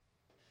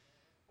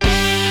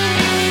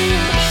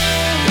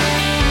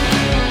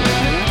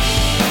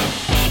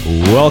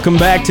Welcome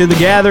back to the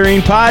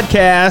Gathering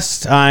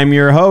Podcast. I'm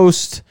your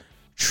host,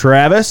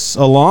 Travis,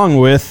 along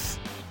with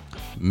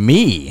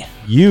me,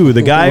 you,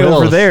 the guy Will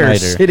over there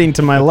Snyder. sitting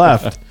to my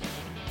left.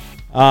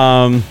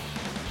 So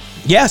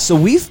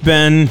we've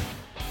been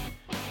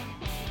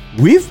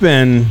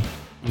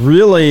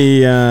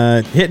really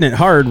hitting it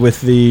hard with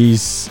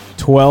these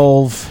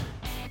 12,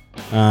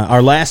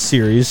 our last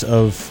series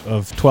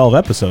of 12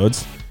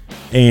 episodes,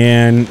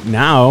 and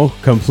now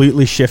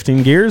completely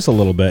shifting gears a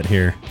little bit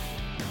here.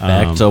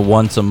 Back to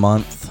once a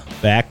month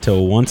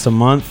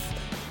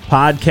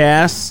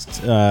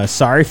podcast.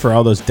 Sorry for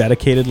all those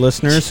dedicated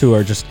listeners who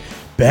are just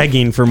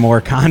begging for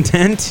more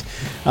content.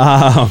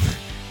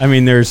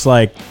 There's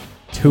like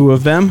 2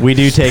 of them. We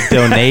do take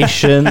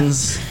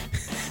donations.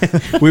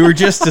 We were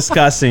just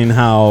discussing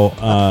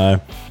how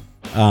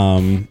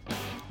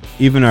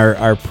even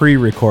our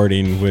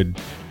pre-recording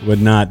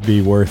would not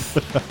be worth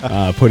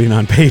putting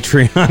on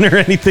Patreon or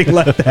anything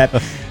like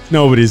that.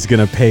 Nobody's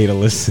going to pay to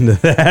listen to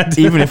that.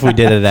 Even if we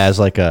did it as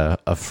like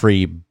a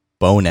free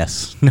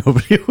bonus,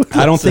 nobody would listen.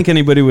 I don't think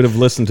anybody would have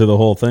listened to the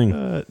whole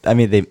thing.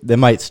 They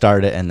might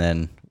start it, and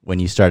then when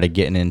you started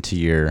getting into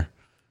your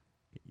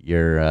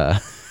your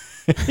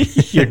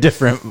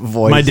different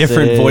voices. My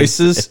different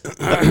voices.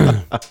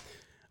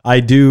 I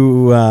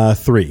do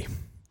 3.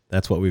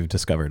 That's what we've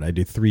discovered. I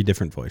do 3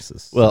 different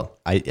voices. Well,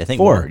 I think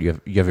 4. more. You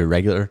have your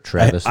regular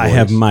Travis voice. I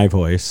have my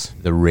voice.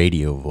 The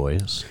radio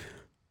voice.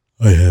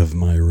 I have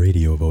my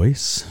radio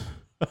voice.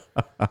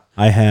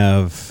 I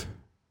have,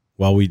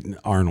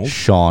 Arnold.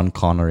 Sean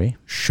Connery.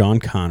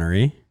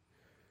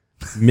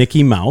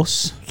 Mickey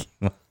Mouse,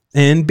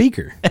 and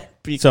Beaker.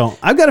 So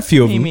I've got a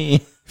few of them.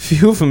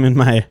 Few of them in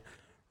my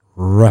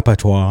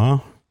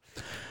repertoire.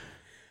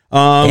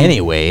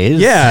 Anyways.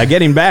 Yeah,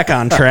 getting back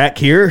on track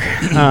here.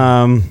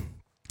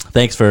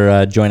 Thanks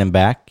for joining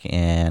back,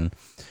 and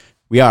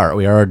we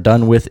are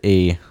done with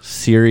a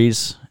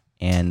series,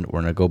 and we're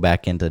gonna go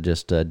back into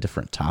just a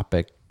different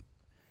topic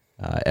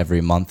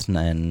every month.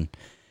 And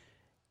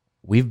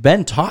we've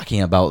been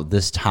talking about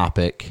this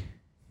topic,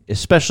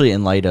 especially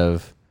in light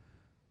of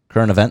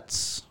current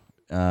events.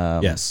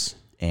 Yes,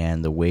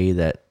 and the way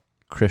that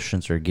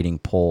Christians are getting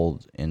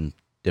pulled in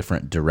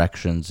different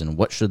directions, and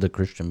what should the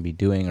Christian be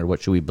doing, or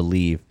what should we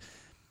believe?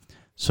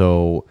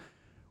 So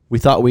we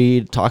thought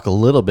we'd talk a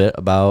little bit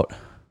about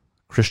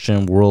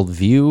Christian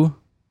worldview,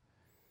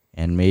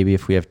 and maybe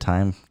if we have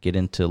time, get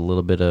into a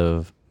little bit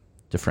of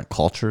different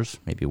cultures,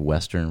 maybe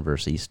Western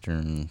versus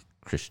Eastern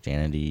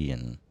Christianity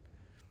and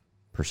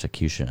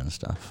persecution and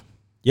stuff.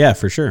 Yeah,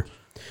 for sure.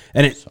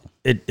 And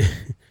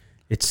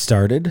it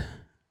started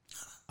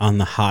on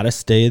the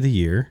hottest day of the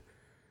year,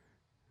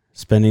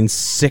 spending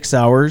 6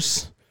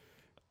 hours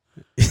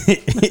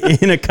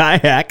in a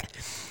kayak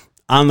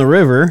on the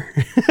river.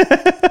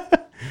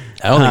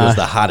 I don't think it was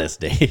the hottest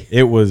day.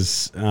 It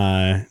was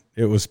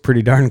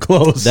pretty darn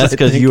close. That's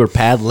because you were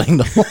paddling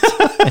the whole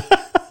time.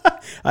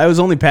 I was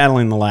only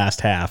paddling the last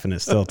half, and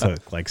it still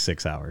took like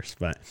 6 hours.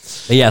 But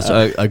yeah,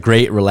 so a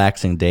great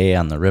relaxing day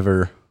on the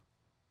river.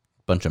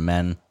 Bunch of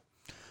men.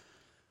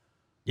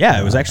 Yeah,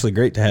 it was actually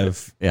great to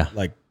have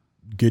like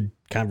good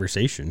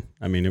conversation.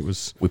 I mean, it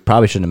was. We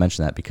probably shouldn't have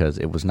mentioned that because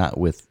it was not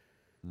with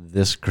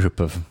this group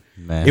of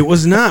men. It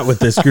was not with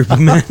this group of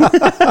men.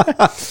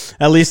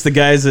 At least the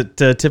guys that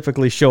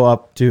typically show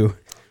up to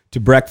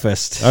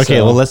breakfast. Okay,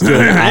 so. Well, let's do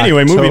it.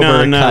 Anyway, moving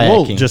on.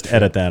 We'll just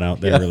edit that out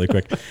there really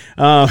quick.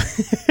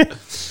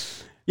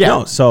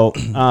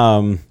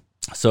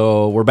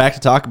 So we're back to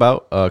talk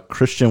about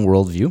Christian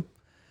worldview,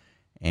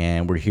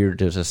 and we're here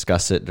to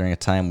discuss it during a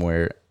time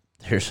where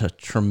there's a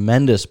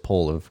tremendous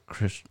pull of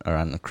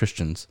on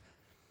Christians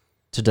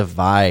to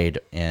divide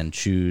and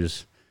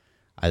choose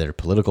either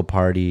political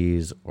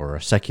parties or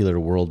a secular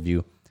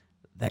worldview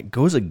that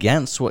goes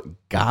against what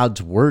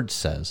God's word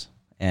says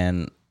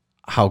and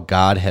how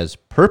God has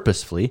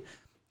purposefully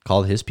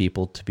called his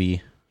people to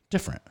be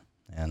different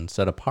and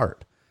set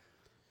apart.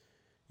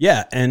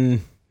 Yeah,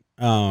 and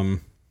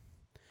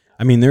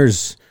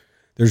there's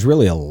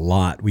really a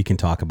lot we can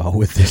talk about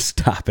with this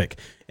topic.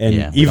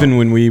 And even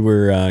when we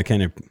were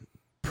kind of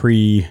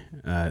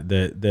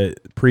the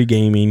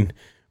pre-gaming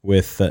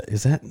with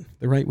is that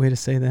the right way to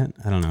say that?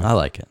 I don't know. I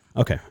like it.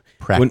 Okay.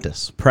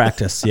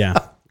 Practice, yeah.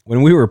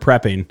 When we were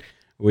prepping,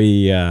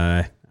 we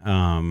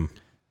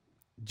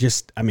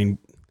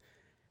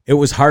it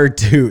was hard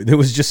to, there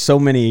was just so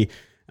many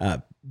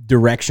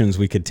directions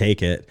we could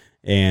take it.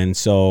 And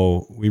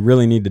so we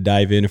really need to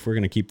dive in if we're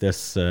going to keep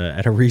this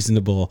at a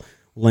reasonable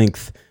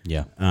length.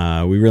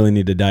 Yeah. We really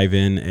need to dive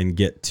in and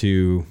get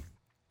to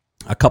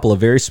a couple of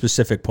very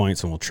specific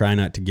points, and we'll try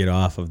not to get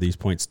off of these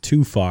points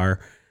too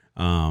far.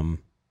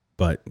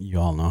 But you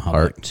all know how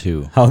Part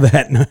 2. How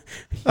that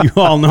goes for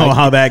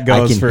us.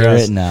 I can hear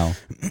it now.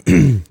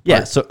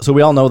 Yeah, so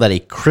we all know that a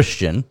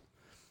Christian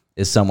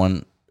is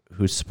someone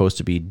who's supposed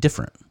to be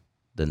different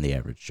than the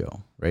average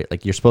Joe, right?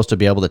 Like you're supposed to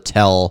be able to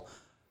tell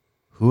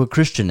who a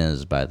Christian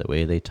is by the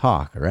way they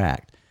talk or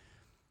act.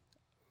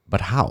 But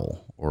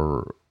how?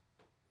 Or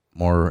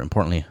more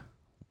importantly,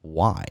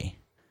 why?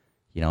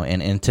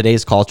 And in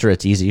today's culture,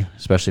 it's easy,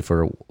 especially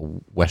for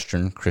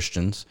Western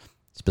Christians,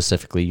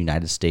 specifically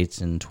United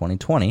States in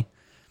 2020,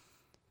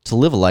 to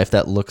live a life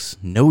that looks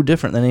no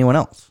different than anyone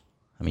else.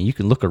 I mean, you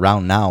can look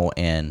around now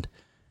and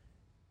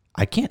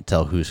I can't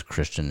tell who's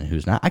Christian and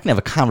who's not. I can have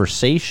a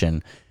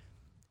conversation,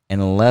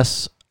 and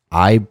unless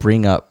I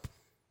bring up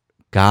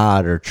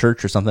God or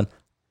church or something,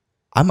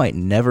 I might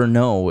never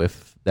know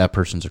if that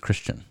person's a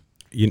Christian.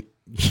 You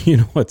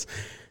know what's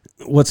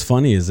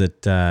funny is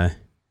that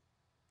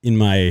in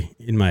my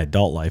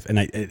adult life, and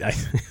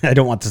I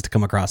don't want this to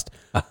come across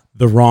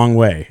the wrong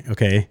way,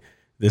 okay?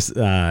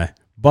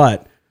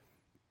 But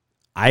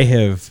I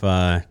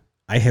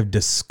have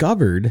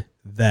discovered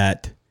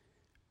that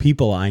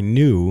people I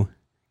knew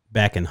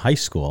back in high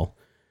school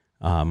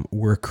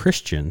were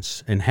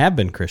Christians and have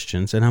been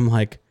Christians, and I'm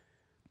like,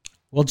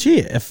 well, gee,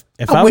 if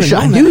I wish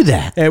I knew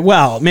that.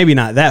 Well, maybe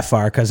not that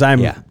far, because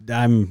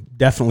I'm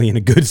definitely in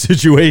a good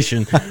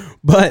situation,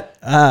 but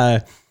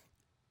I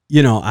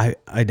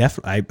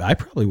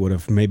probably would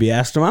have maybe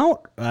asked them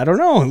out. I don't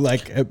know,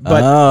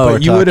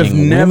 but you would have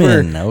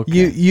never,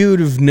 you'd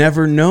have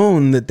never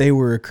known that they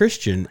were a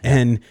Christian,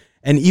 and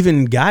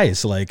even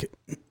guys like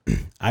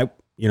I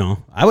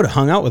would have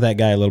hung out with that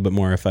guy a little bit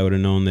more if I would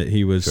have known that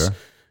he was,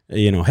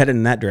 headed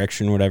in that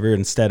direction, or whatever,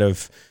 instead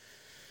of,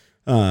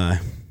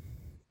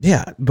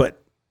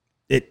 but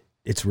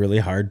it's really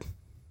hard.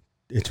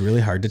 It's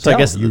really hard to tell. I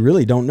guess you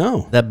really don't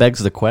know. That begs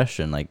the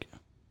question,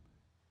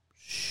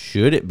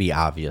 should it be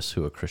obvious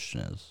who a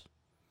Christian is?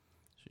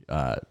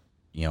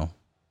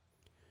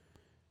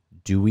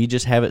 Do we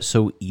just have it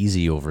so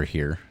easy over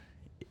here?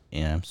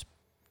 And I'm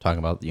talking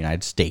about the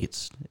United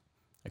States,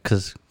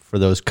 because for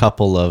those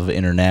couple of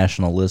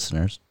international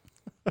listeners,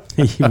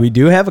 we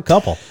do have a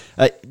couple.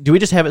 Do we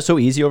just have it so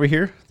easy over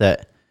here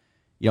that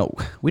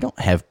we don't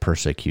have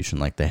persecution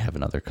like they have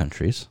in other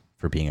countries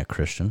for being a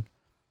Christian?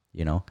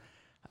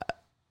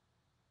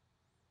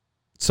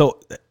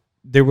 So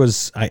there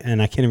was, and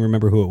I can't even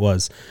remember who it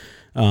was.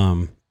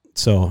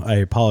 So I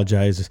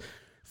apologize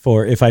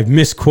for if I'm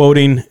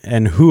misquoting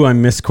and who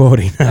I'm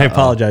misquoting. I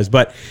apologize,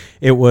 but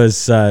it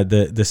was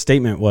the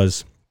statement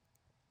was,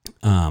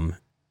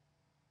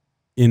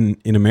 in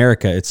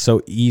America, it's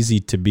so easy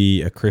to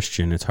be a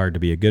Christian, it's hard to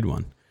be a good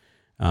one.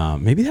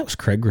 Maybe that was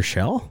Craig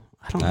Rochelle.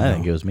 I don't know. I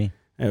think it was me.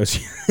 It was.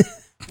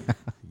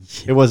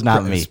 It was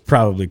not me. It was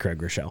probably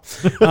Craig Rochelle.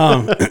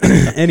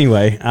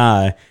 Anyway,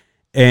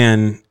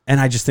 and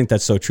I just think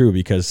that's so true,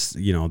 because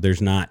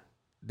there's not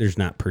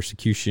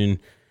persecution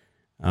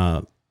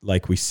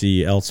like we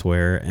see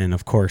elsewhere, and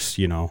of course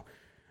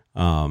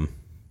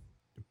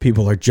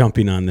people are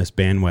jumping on this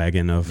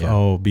bandwagon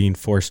of being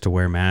forced to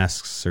wear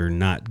masks or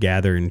not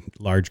gather in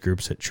large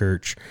groups at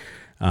church.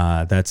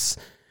 We're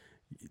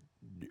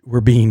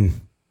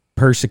being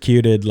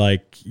persecuted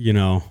like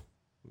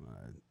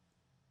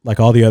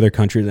all the other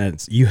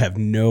countries. You have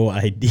no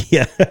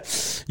idea.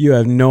 You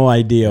have no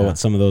idea what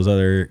some of those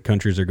other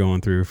countries are going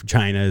through.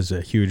 China is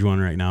a huge one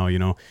right now,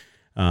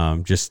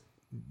 just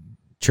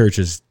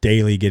churches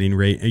daily getting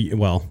raided,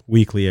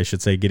 weekly, I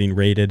should say, getting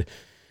raided.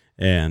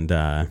 And,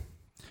 I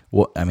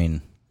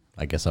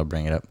guess I'll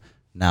bring it up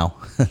now.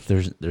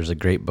 There's a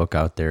great book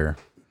out there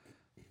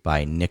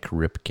by Nick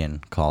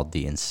Ripken called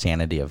The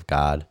Insanity of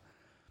God.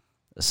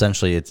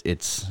 Essentially,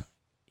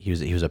 he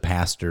was a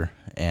pastor,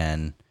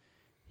 and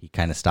he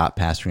kind of stopped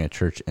pastoring a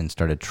church and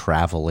started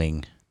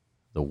traveling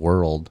the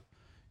world,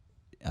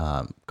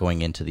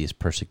 going into these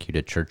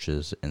persecuted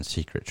churches and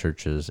secret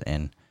churches,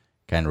 and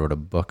kind of wrote a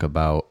book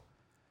about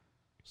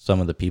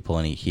some of the people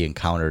he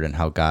encountered and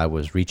how God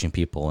was reaching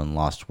people in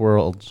lost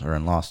worlds or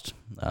in lost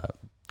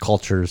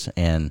cultures.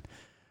 And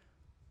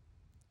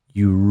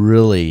you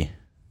really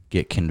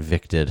get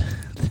convicted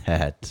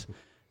that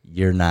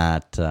you're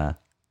not,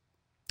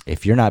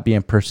 if you're not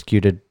being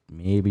persecuted,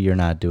 maybe you're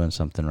not doing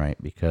something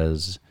right,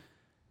 because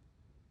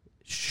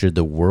should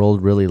the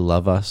world really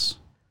love us?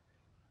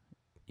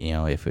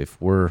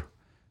 If we're,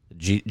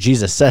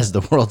 Jesus says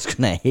the world's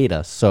going to hate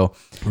us. So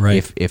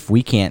if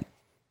we can't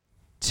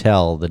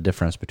tell the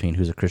difference between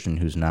who's a Christian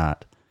and who's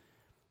not,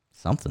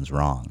 something's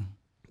wrong.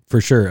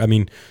 For sure. I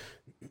mean,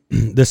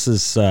 this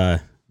is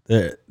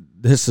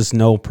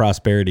no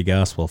prosperity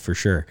gospel, for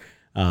sure.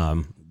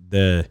 Even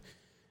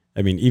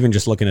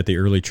just looking at the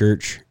early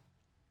church,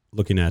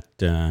 looking at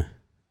the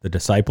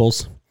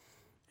disciples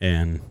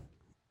and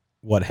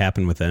what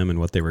happened with them and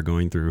what they were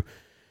going through,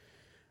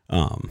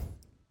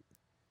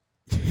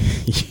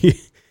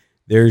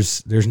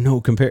 there's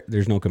no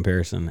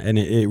comparison, and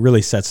it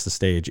really sets the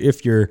stage.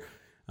 If you're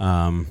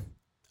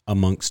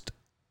amongst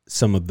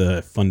some of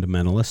the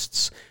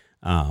fundamentalists,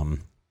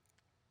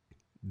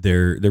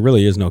 there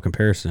really is no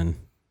comparison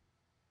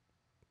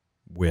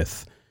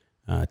with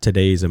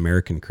today's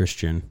American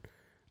Christian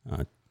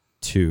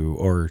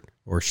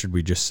or should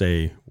we just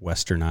say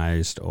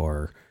westernized,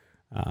 or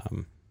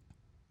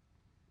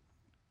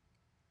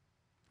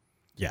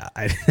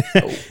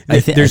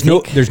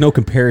there's no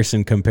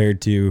comparison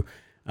compared to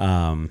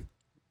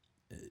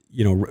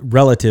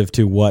relative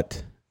to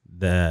what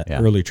the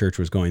early church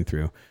was going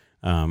through.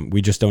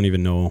 We just don't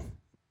even know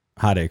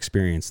how to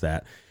experience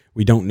that.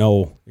 We don't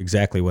know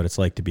exactly what it's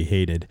like to be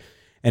hated.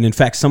 And in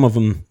fact, some of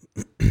them,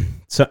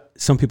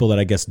 some people that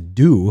I guess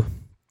do,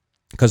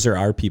 because there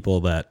are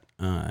people that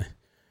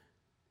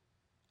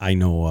I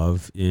know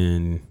of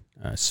in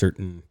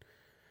certain,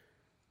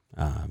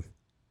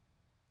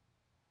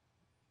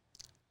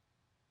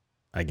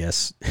 I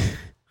guess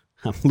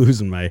I'm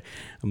losing my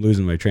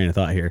train of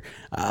thought here.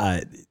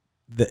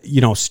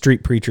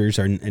 Street preachers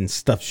and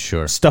stuff,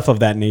 Sure. stuff of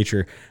that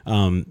nature,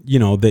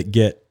 that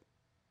get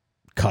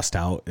cussed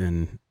out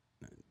and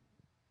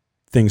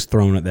things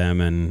thrown at them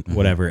and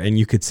whatever. And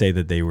you could say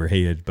that they were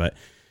hated, but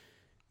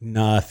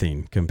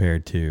nothing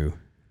compared to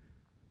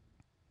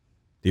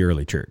the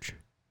early church.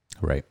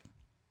 Right.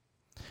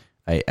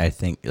 I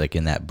think like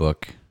in that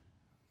book,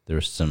 there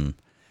was I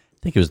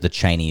think it was the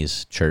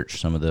Chinese church,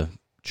 some of the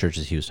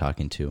churches he was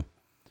talking to.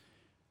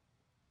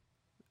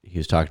 He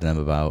was talking to them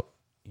about,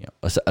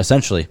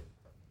 essentially,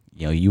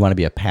 you want to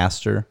be a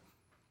pastor.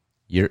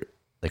 You're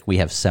like, we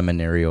have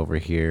seminary over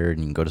here and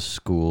you can go to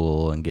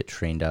school and get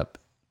trained up.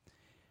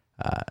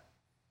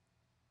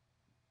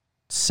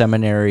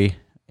 Seminary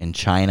in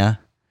China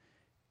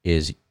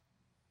is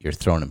you're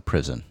thrown in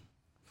prison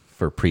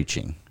for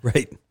preaching.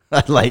 Right.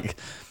 like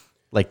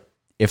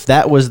if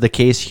that was the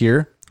case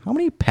here, how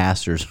many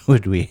pastors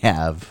would we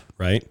have?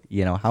 Right.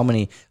 How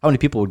many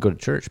people would go to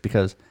church?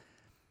 Because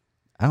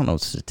I don't know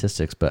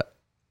statistics, but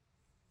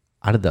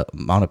out of the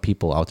amount of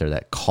people out there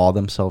that call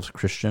themselves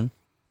Christian,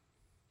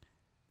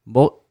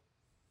 a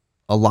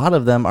lot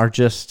of them are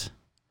just,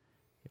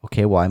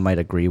 okay, well, I might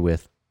agree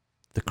with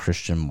the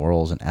Christian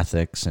morals and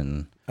ethics,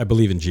 and I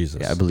believe in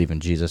Jesus. Yeah, I believe in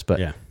Jesus, but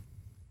yeah,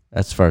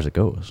 that's as far as it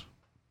goes.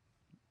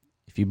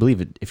 If you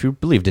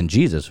believed in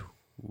Jesus,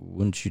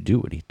 wouldn't you do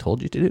what he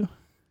told you to do?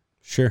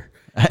 Sure.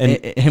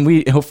 And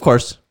we, of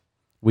course,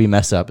 we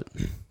mess up.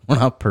 We're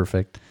not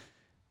perfect.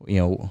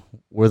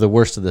 We're the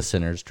worst of the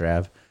sinners,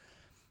 Trav.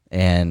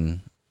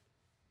 And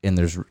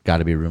there's got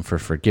to be room for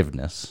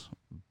forgiveness.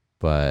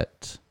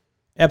 But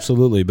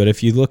absolutely. But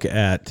if you look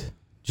at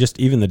just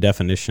even the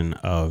definition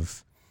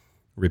of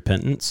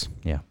repentance,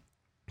 yeah,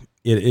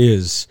 it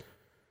is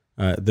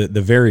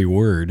the very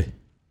word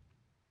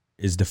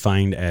is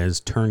defined as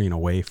turning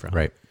away from.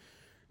 Right.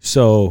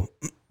 So,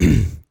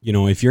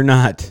 if you're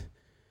not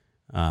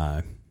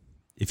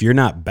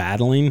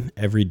battling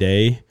every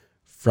day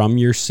from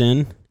your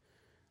sin,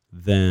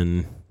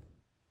 then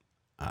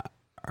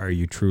are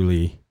you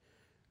truly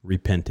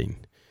repenting?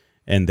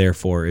 And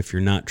therefore, if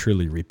you're not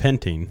truly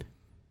repenting,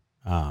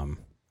 how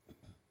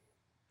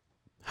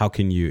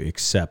can you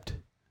accept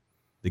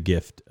the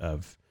gift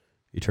of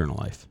eternal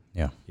life?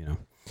 Yeah.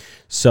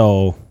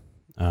 So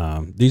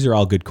these are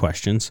all good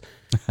questions.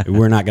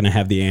 We're not going to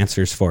have the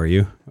answers for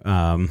you.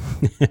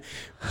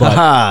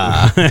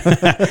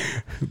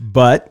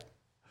 But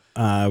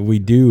we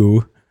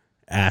do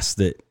ask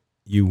that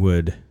you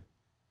would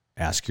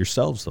ask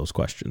yourselves those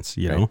questions,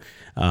 Right.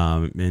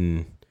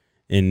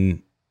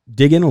 and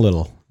dig in a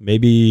little,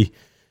 maybe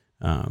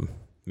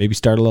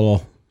start a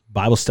little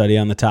Bible study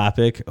on the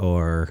topic,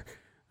 or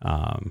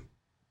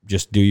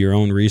just do your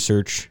own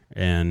research.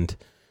 And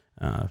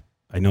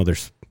I know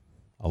there's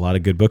a lot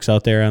of good books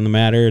out there on the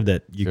matter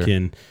that you Sure.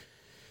 can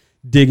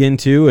dig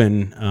into,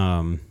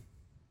 and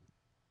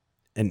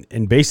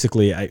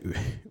basically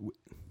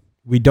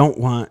we don't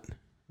want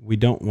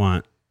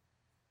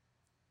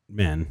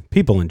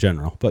people in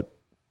general, but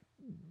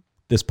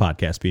this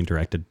podcast being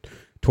directed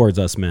towards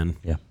us men.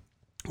 Yeah.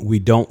 We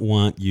don't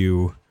want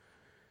you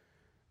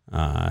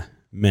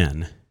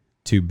men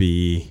to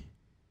be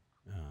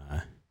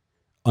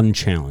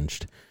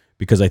unchallenged,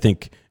 because I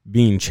think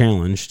being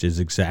challenged is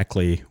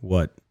exactly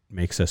what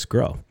makes us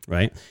grow,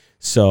 right?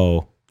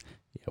 So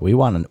we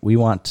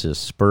want to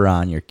spur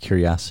on your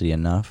curiosity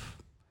enough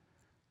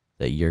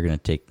that you're going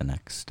to take the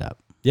next step.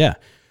 yeah.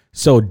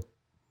 So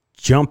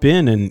jump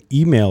in and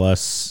email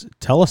us,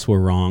 tell us we're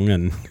wrong,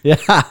 and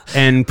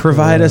and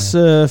provide us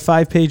a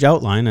 5-page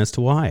outline as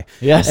to why.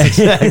 Yes,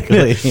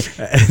 exactly.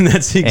 And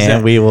that's exactly.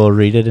 And we will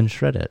read it and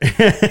shred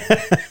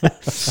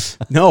it.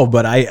 No,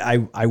 but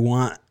I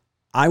want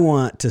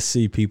to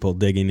see people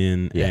digging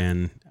in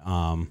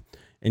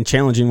and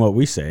challenging what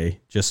we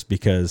say, just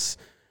because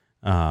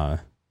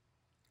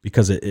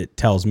it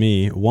tells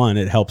me, one,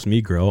 it helps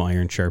me grow.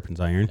 Iron sharpens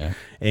iron,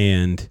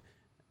 and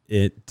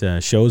it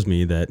shows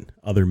me that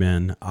other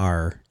men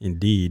are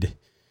indeed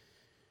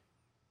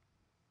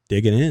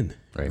digging in,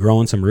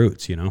 growing some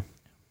roots,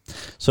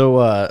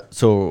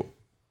 So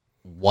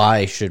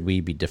why should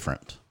we be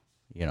different?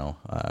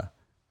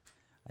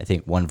 I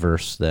think one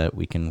verse that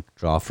we can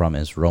draw from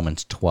is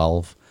Romans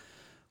 12,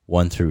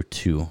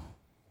 1-2,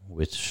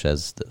 which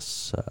says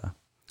this: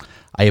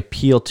 I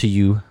appeal to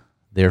you,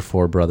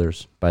 therefore,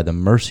 brothers, by the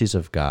mercies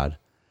of God,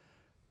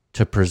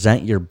 to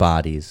present your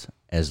bodies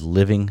as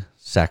living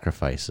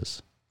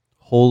sacrifices,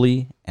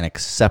 holy and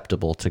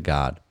acceptable to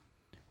God,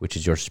 which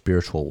is your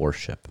spiritual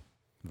worship.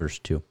 Verse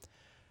 2,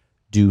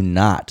 do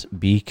not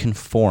be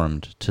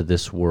conformed to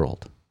this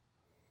world,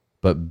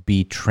 but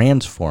be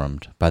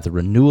transformed by the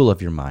renewal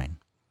of your mind,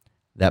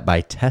 that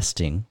by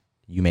testing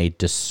you may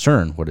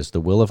discern what is the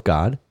will of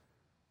God,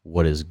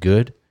 what is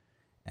good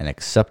and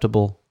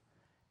acceptable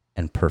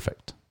and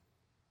perfect.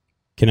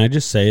 Can I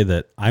just say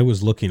that I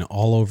was looking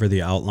all over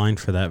the outline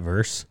for that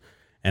verse,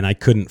 and I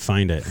couldn't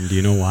find it. And do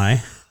you know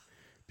why?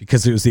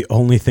 Because it was the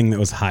only thing that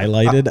was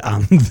highlighted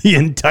on the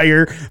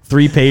entire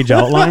 3-page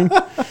outline.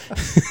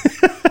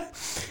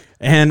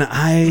 And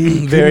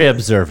Very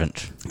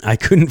observant. I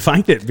couldn't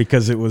find it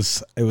because it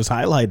was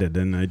highlighted,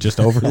 and I just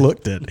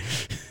overlooked it.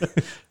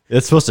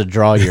 It's supposed to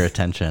draw your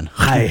attention.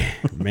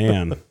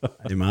 Am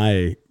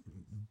I?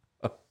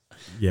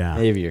 Yeah,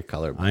 Maybe you're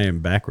colorblind. I am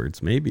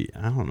backwards. Maybe,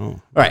 I don't know.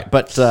 All right,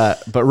 but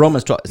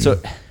Romans 12.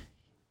 So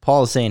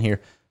Paul is saying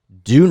here,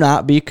 do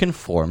not be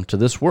conformed to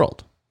this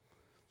world.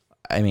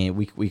 I mean,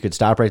 we could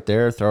stop right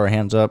there, throw our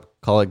hands up,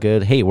 call it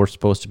good. Hey, we're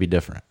supposed to be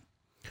different.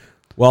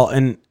 Well,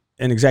 and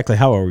exactly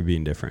how are we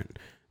being different?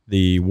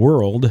 The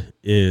world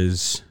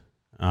is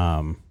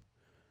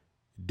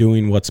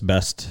doing what's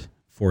best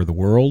for the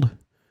world,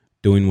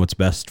 doing what's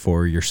best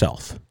for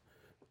yourself,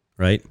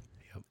 right?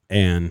 Yep.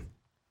 And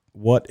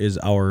what is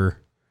our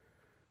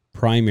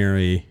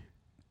primary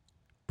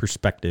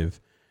perspective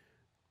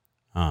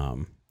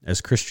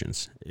as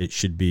Christians? It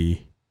should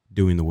be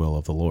doing the will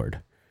of the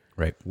Lord,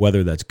 right?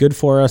 Whether that's good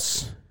for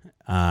us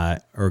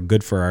or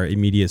good for our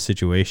immediate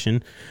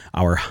situation,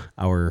 our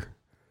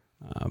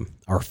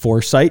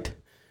foresight,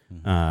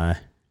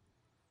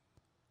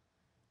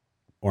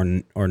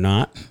 or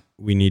not,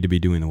 we need to be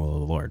doing the will of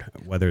the Lord.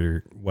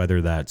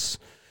 Whether that's,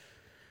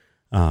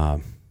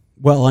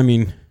 well, I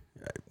mean,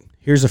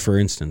 here's a for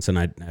instance, and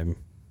I'm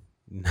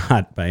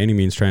not by any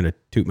means trying to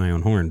toot my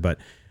own horn, but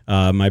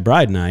my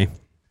bride and I,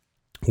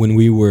 when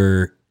we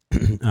were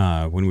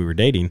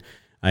dating,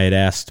 I had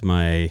asked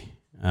my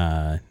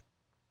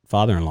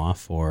father-in-law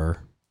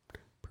for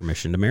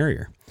permission to marry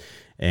her,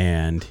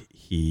 and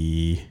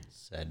he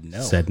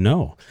said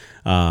no.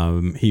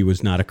 He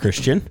was not a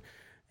Christian,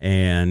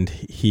 and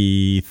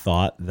he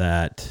thought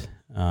that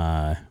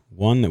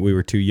one, that we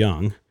were too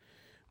young,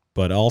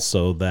 but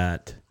also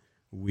that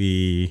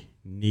we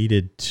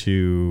needed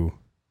to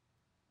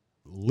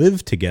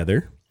live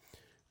together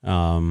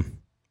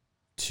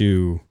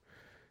to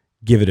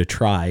give it a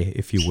try,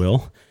 if you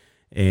will.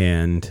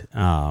 And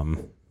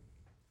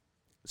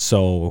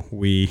so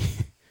we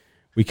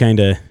kind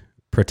of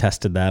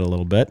protested that a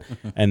little bit.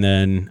 And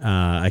then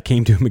I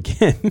came to him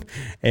again,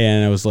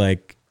 and I was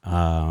like,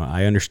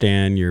 I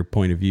understand your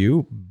point of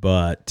view,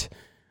 but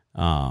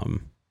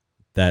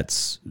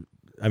that's,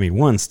 I mean,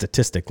 one,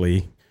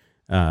 statistically,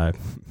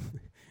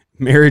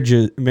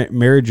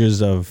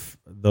 marriages of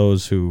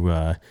those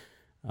who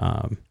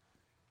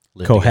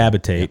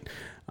cohabitate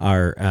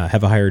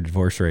have a higher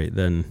divorce rate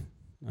than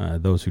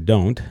those who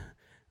don't.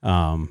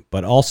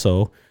 But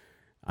also,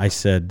 I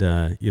said,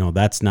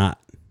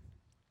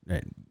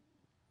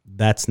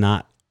 that's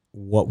not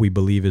what we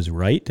believe is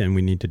right, and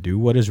we need to do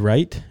what is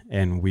right.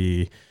 And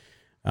we,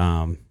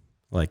 I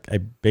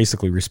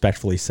basically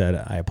respectfully said,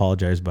 I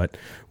apologize, but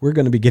we're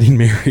going to be getting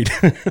married.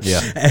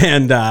 Yeah.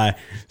 And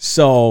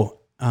so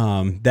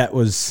that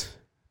was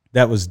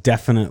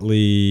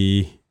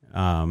definitely,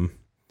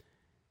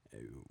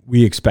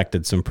 we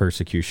expected some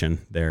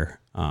persecution there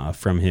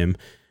from him.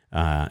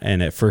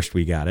 And at first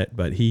we got it,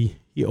 but he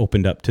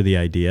opened up to the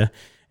idea.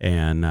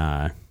 And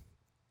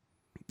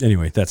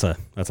anyway, that's a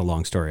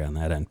long story on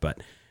that end.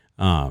 But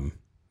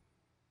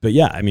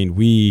yeah, I mean,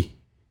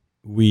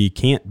 we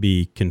can't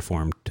be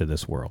conformed to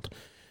this world.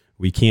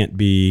 We can't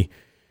be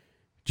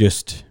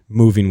just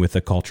moving with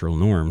the cultural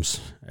norms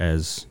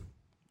as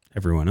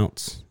everyone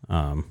else.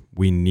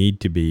 We need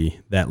to be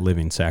that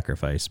living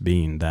sacrifice,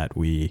 being that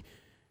we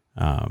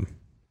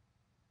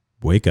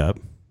wake up,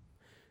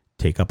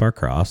 take up our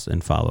cross,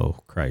 and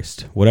follow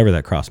Christ, whatever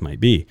that cross might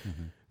be.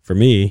 Mm-hmm. For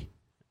me,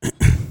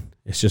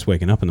 it's just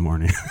waking up in the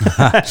morning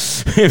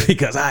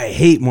because I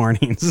hate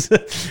mornings.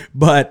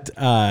 But,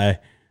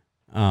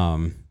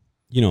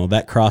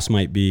 that cross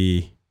might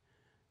be,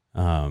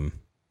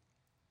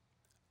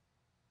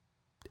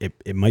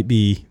 it might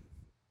be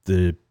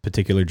the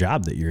particular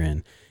job that you're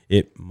in.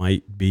 It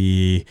might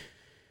be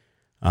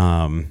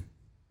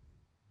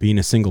being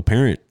a single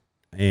parent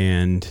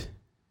and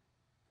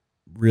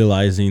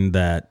realizing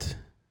that,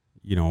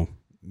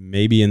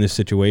 maybe in this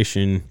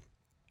situation,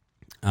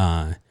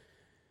 God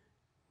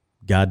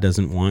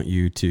doesn't want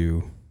you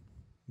to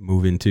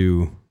move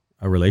into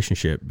a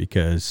relationship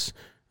because,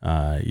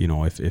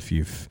 if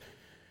you've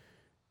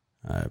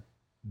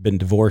been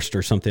divorced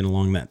or something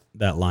along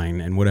that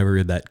line, and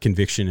whatever that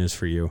conviction is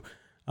for you.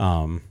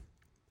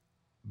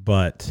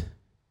 But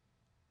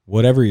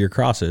whatever your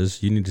cross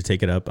is, you need to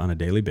take it up on a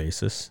daily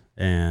basis.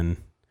 And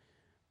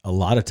a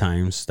lot of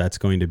times that's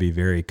going to be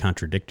very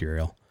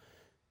contradictory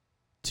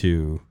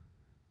to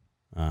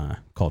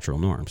cultural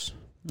norms.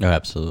 Oh,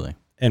 absolutely.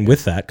 And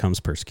with that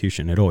comes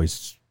persecution. It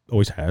always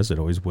has. It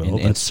always will.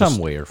 In some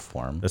way or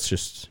form. That's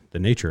just the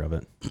nature of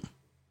it.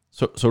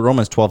 So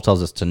Romans 12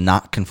 tells us to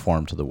not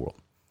conform to the world.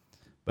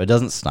 But it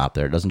doesn't stop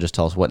there. It doesn't just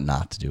tell us what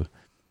not to do.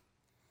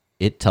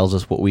 It tells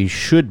us what we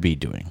should be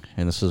doing.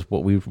 And this is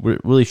what we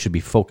really should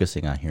be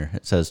focusing on here.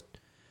 It says,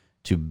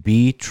 to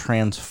be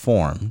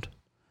transformed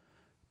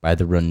by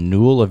the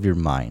renewal of your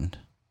mind.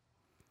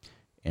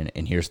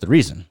 And here's the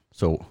reason.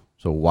 So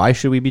why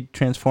should we be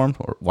transformed?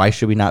 Or why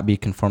should we not be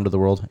conformed to the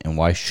world? And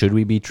why should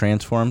we be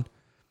transformed?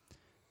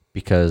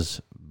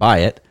 Because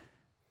by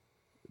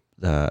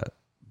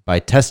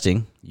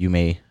testing,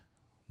 you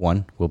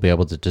will be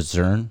able to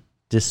discern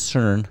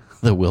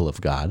the will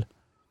of God,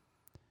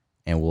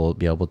 and will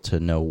be able to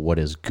know what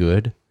is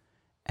good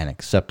and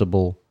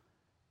acceptable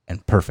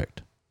and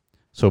perfect.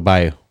 So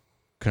by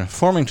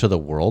conforming to the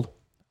world,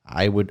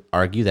 I would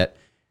argue that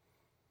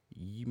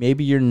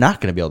maybe you're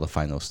not going to be able to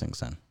find those things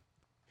then.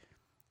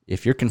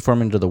 If you're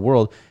conforming to the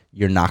world,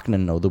 you're not going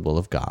to know the will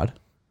of God,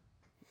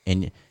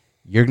 and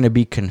you're going to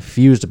be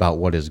confused about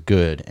what is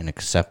good and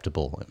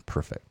acceptable and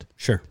perfect.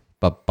 Sure.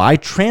 But by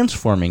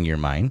transforming your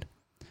mind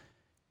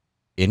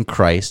in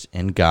Christ,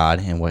 in God,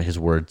 and what his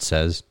word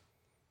says,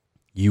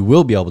 you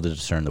will be able to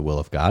discern the will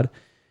of God,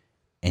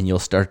 and you'll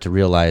start to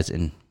realize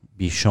and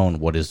be shown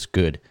what is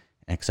good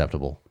and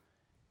acceptable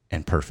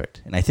and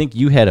perfect. And I think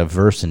you had a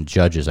verse in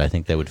Judges, I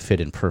think, that would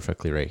fit in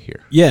perfectly right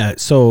here. Yeah,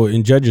 so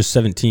in Judges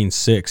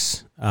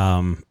 17:6,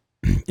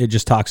 it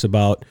just talks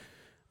about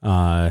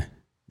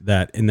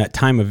that in that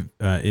time of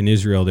in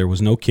Israel there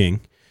was no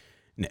king,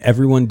 and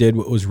everyone did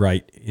what was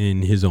right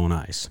in his own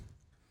eyes.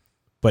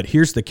 But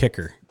here's the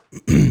kicker.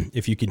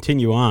 If you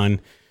continue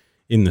on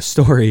in the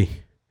story,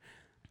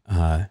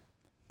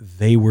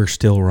 they were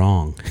still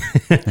wrong,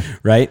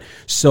 right?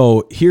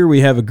 So here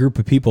we have a group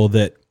of people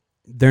that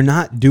they're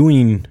not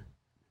doing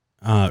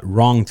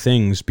wrong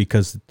things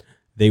because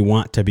they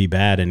want to be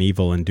bad and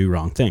evil and do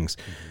wrong things.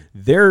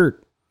 They're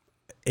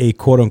a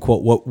quote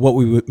unquote what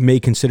we may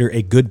consider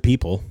a good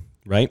people,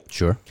 right?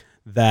 Sure.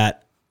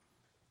 That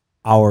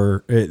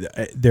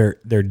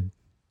they're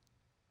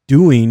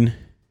doing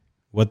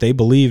what they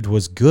believed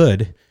was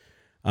good,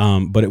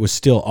 but it was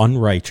still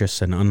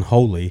unrighteous and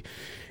unholy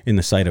in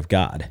the sight of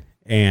God.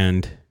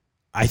 And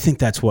I think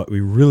that's what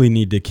we really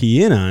need to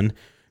key in on,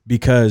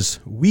 because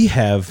we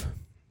have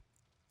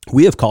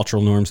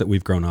cultural norms that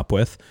we've grown up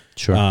with.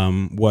 Sure.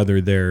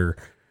 Whether they're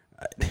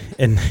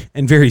and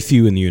very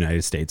few in the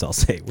United States, I'll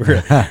say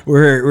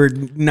we're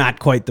not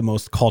quite the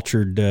most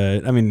cultured.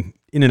 I mean,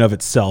 in and of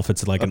itself,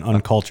 it's like an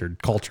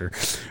uncultured culture,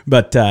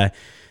 but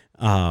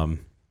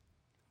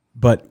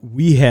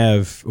we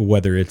have,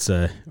 whether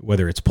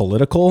it's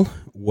political,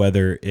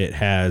 whether it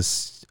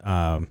has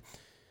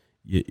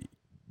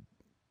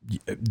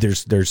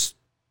there's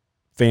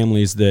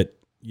families that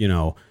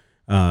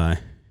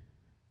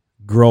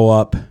grow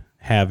up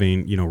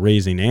having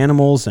raising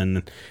animals,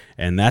 and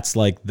that's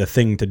like the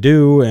thing to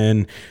do,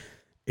 and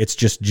it's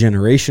just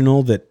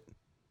generational that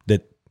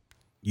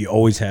you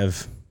always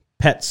have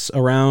pets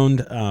around.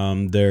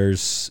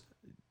 There's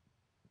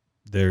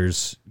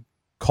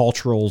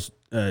cultural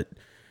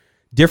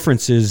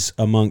differences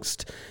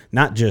amongst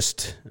not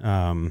just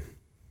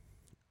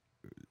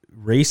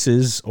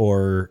races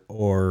or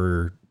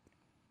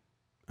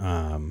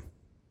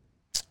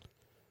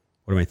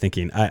what am I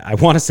thinking? I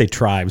want to say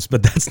tribes,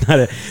 but that's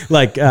not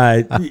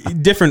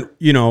different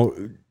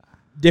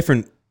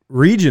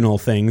regional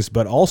things,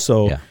 but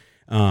also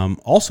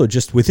also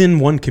just within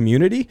one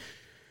community,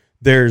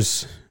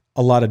 there's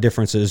a lot of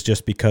differences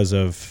just because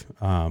of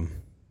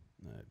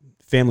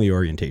family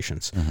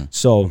orientations. Mm-hmm.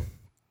 So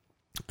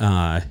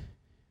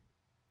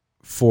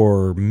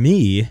for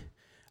me,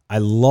 I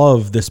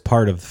love this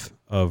part of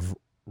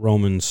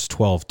Romans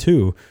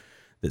 12:2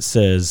 that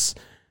says,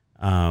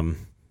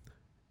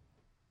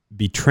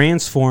 be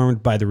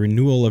transformed by the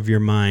renewal of your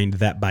mind,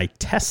 that by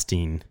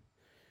testing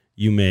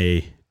you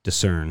may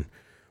discern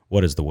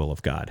what is the will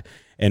of God.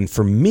 And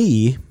for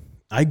me,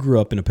 I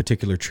grew up in a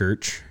particular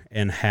church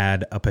and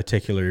had a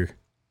particular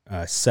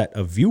set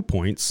of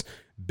viewpoints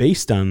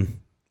based on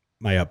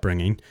my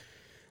upbringing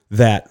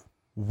that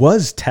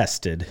was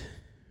tested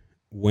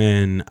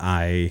when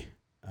I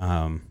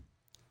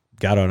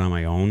got out on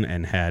my own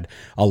and had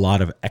a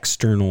lot of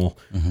external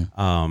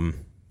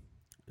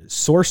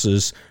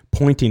sources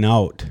pointing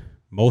out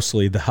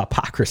mostly the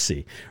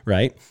hypocrisy,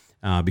 right?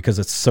 Because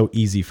it's so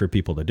easy for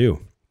people to do.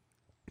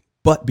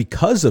 But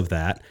because of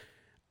that,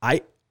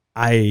 I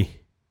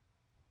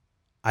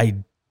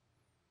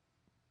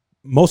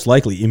most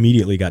likely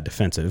immediately got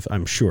defensive,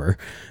 I'm sure.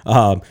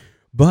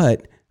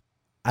 But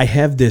I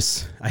have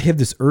this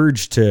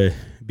urge to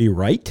be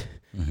right,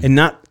 and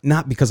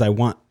not because I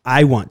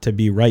want to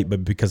be right,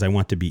 but because I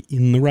want to be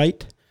in the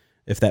right,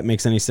 if that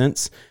makes any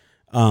sense.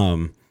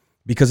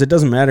 Because it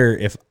doesn't matter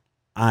if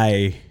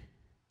I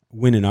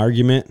win an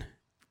argument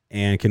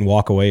and can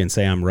walk away and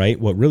say I'm right.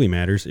 What really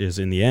matters is,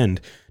 in the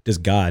end, does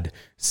God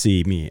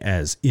see me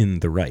as in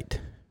the right?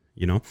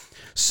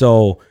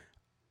 So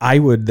I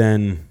would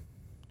then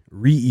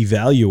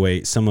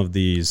reevaluate some of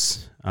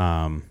these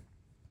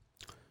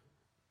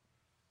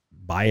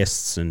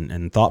biases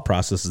and thought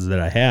processes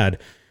that I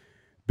had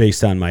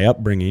based on my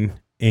upbringing,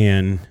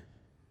 and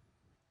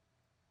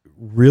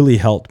really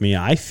helped me,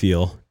 I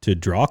feel, to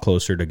draw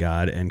closer to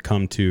God and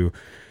come to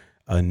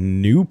a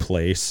new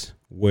place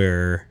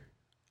where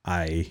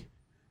I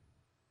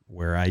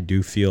where I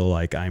do feel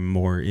like I'm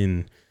more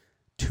in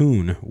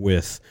tune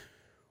with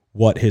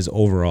what his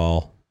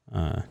overall,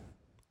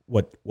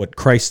 what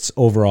Christ's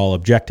overall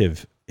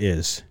objective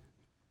is.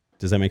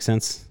 Does that make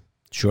sense?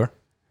 Sure.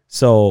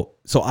 So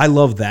I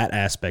love that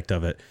aspect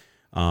of it.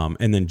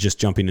 And then just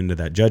jumping into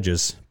that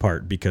Judges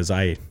part, because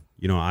I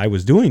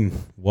was doing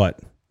what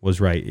was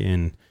right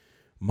in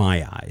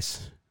my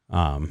eyes,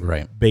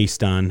 Right.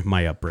 based on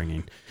my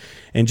upbringing,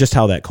 and just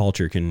how that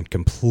culture can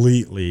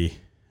completely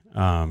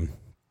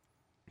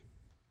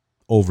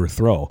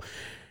overthrow.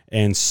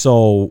 And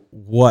so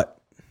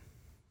what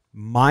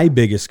my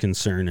biggest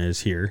concern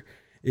is here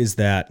is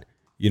that,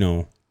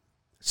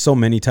 so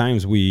many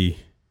times we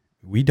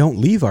don't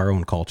leave our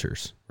own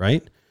cultures,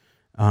 right?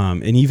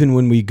 And even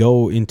when we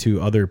go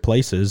into other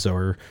places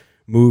or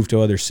move to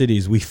other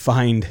cities, we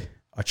find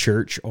a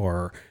church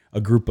or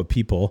a group of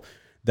people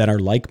that are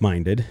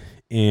like-minded,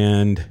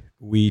 and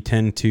we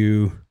tend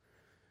to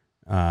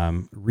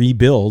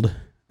rebuild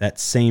that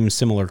same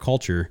similar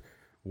culture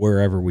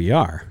wherever we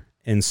are.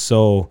 And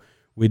so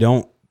we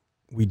don't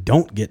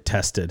get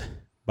tested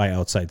by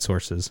outside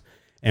sources,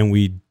 and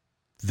we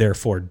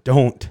therefore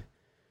don't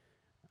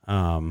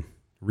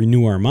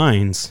renew our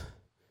minds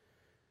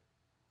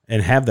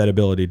and have that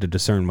ability to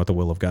discern what the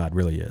will of God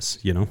really is,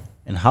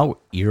 And how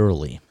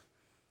eerily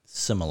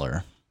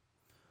similar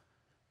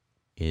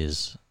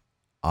is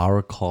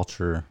our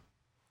culture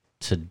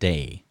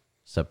today,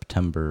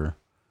 September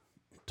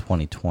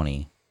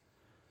 2020,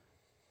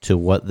 to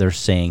what they're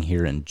saying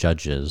here in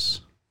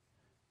Judges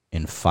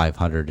in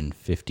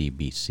 550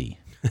 BC.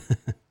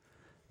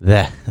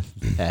 that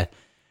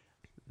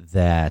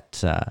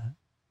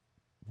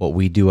what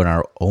we do in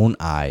our own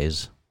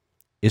eyes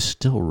is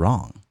still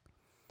wrong.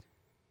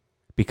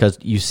 Because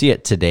you see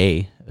it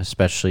today,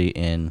 especially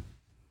in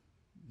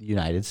the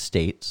United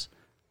States,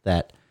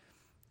 that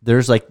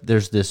there's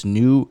this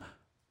new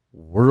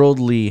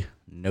worldly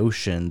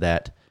notion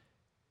that,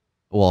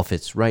 well, if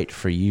it's right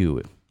for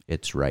you,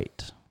 it's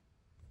right.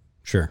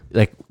 Sure.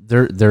 Like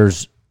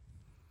there's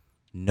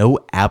no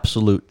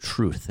absolute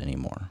truth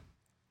anymore.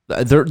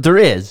 There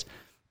is,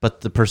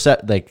 but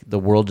the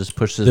world just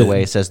pushes it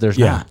away. Says there's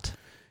not.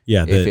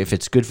 Yeah. If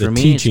it's good for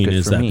me, teaching it's good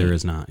is for that me. there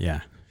is not.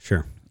 Yeah.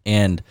 Sure.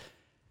 And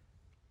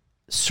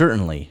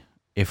certainly,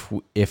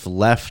 if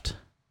left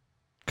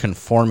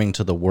conforming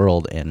to the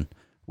world and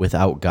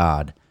without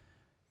God,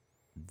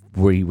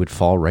 we would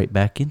fall right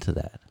back into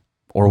that,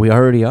 or we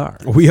already are.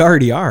 We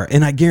already are,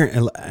 and I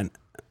guarantee.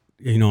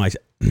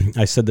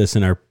 I said this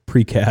in our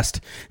precast,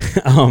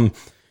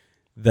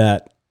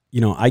 that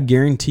I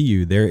guarantee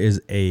you there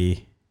is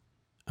a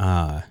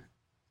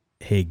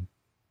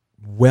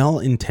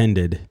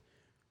well-intended,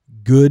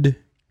 good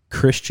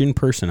Christian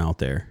person out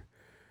there,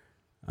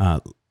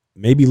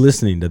 maybe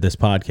listening to this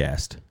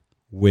podcast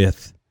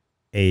with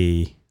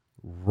a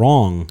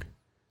wrong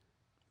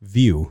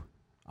view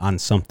on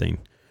something.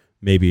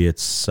 Maybe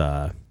it's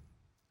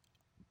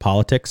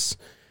politics.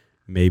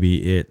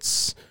 Maybe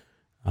it's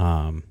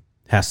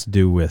has to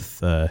do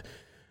with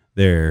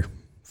their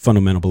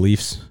fundamental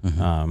beliefs.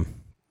 Mm-hmm.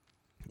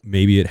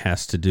 Maybe it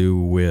has to do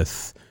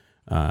with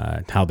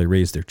how they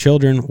raise their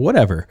children,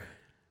 whatever.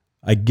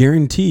 I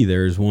guarantee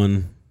there's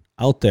one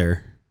out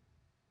there,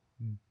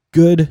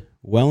 good,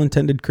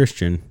 well-intended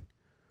Christian,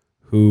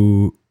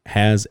 who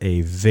has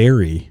a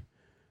very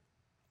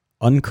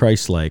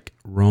unchristlike,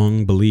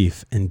 wrong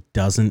belief and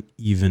doesn't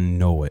even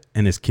know it,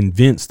 and is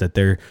convinced that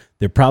they're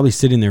probably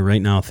sitting there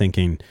right now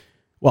thinking,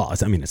 well,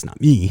 it's not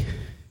me.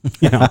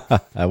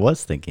 I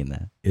was thinking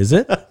that. Is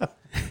it?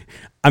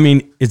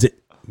 Is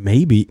it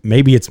maybe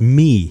it's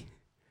me,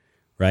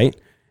 right?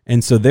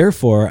 And so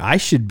therefore I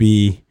should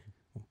be,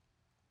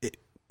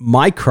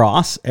 my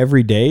cross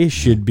every day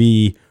should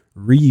be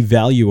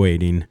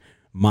reevaluating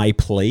my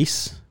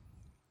place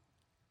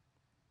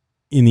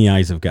in the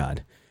eyes of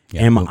God.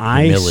 Yeah, Am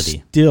humility.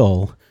 I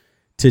still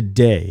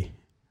today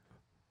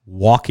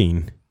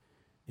walking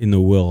in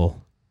the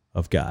will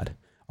of God?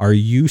 Are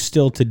you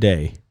still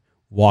today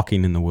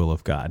walking in the will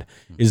of God?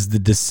 Is the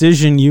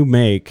decision you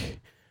make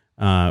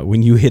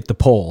when you hit the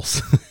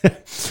polls,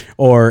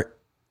 or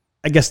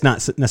I guess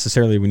not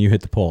necessarily when you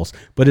hit the polls,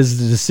 but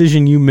is the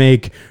decision you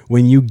make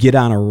when you get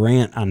on a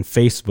rant on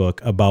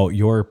Facebook about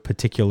your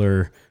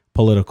particular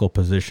political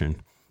position,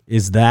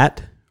 is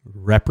that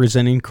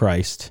representing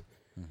Christ?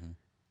 Mm-hmm.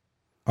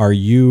 Are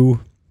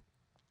you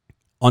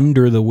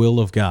under the will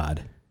of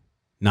God?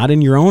 Not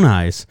in your own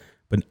eyes,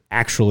 but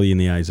actually in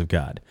the eyes of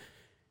God.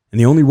 And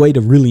the only way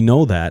to really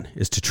know that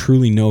is to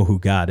truly know who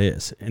God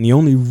is. And the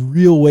only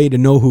real way to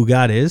know who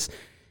God is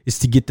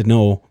to get to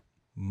know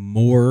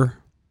more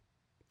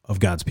of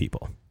God's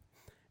people.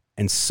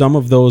 And some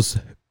of those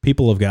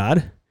people of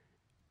God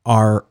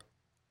are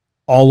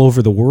all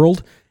over the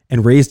world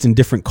and raised in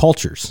different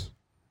cultures.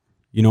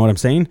 You know what I'm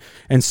saying?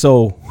 And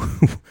so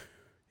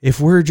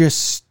if we're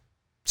just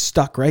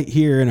stuck right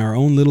here in our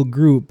own little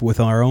group with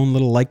our own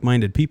little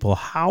like-minded people,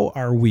 how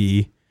are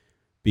we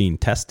being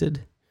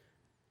tested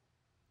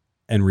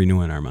and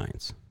renewing our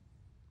minds?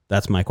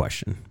 That's my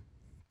question.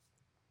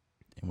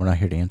 We're not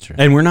here to answer it.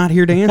 And we're not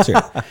here to answer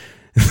it.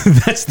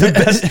 That's the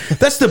best.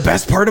 That's the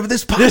best part of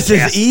this podcast. This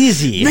is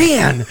easy.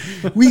 Man,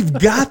 we've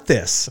got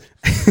this.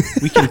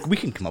 we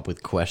can come up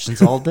with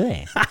questions all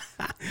day.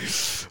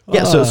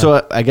 Yeah,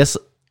 so I guess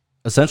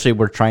essentially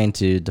we're trying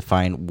to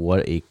define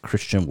what a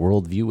Christian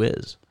worldview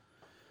is.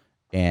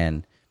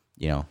 And,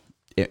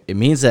 it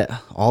means that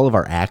all of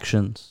our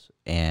actions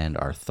and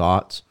our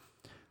thoughts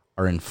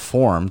are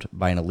informed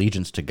by an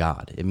allegiance to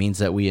God. It means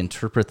that we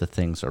interpret the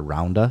things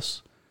around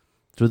us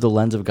through the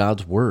lens of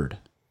God's word,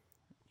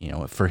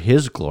 for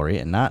his glory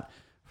and not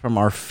from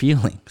our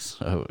feelings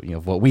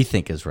of what we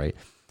think is right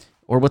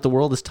or what the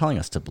world is telling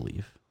us to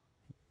believe.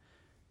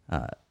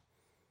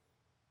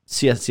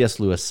 C.S.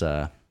 Lewis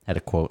had a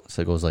quote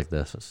that goes like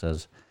this. It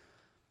says,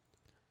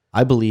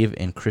 "I believe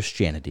in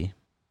Christianity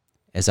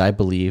as I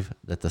believe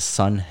that the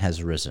sun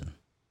has risen,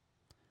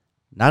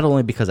 not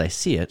only because I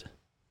see it,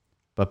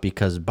 but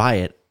because by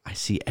it I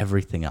see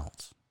everything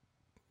else."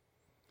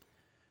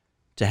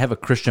 To have a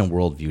Christian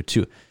worldview,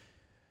 too.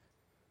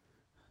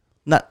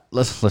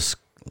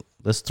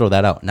 Let's throw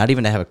that out. Not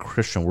even to have a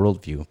Christian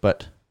worldview,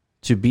 but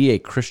to be a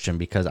Christian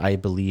because I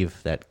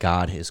believe that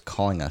God is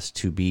calling us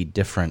to be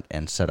different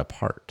and set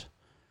apart.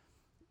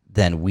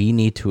 Then we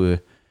need to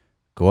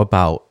go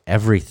about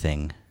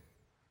everything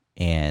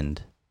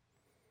and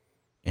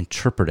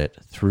interpret it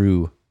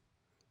through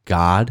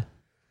God,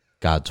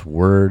 God's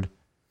word,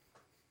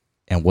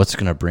 and what's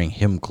going to bring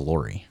him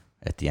glory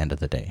at the end of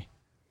the day.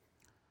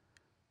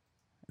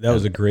 That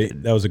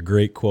was a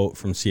great quote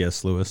from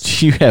C.S. Lewis.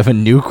 Do you have a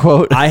new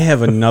quote? I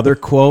have another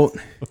quote.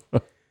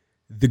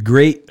 The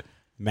great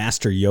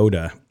Master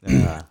Yoda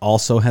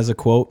also has a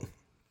quote.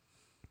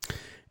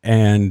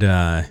 And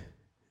I'm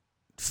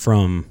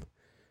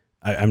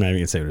not even going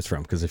to say what it's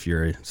from, because if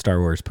you're a Star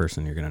Wars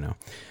person, you're going to know.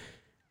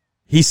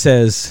 He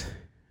says,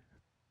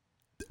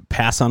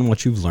 "Pass on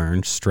what you've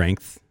learned,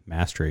 strength,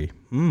 mastery.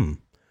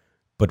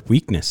 But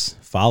weakness,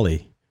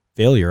 folly,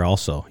 failure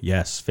also.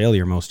 Yes,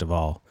 failure most of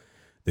all.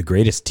 The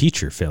greatest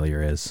teacher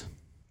failure is.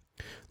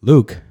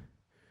 Luke,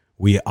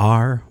 we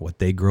are what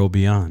they grow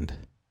beyond.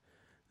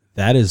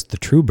 That is the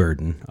true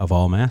burden of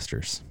all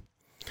masters."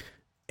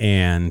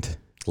 And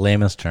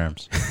Layman's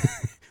terms.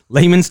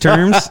 layman's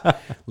terms I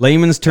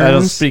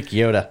don't speak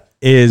Yoda.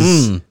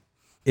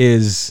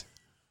 is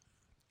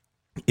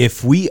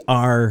if we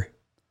are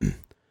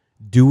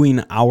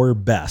doing our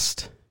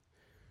best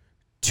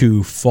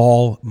to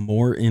fall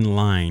more in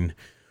line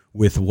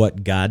with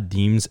what God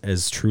deems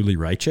as truly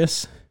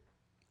righteous,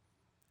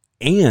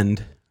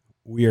 and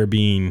we are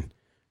being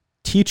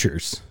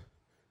teachers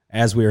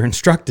as we are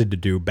instructed to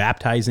do,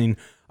 baptizing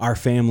our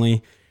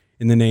family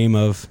in the name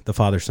of the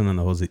Father, Son, and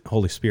the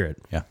Holy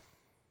Spirit. Yeah.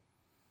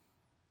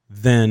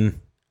 Then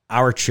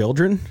our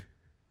children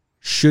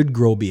should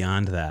grow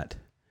beyond that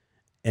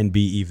and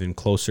be even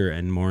closer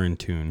and more in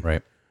tune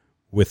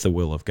with the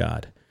will of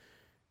God.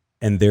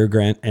 And their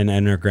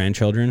and our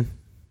grandchildren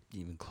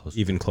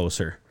even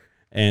closer.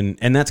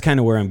 And that's kind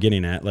of where I'm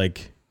getting at.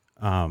 Like,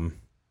 I'm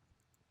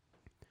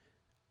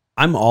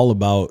all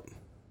about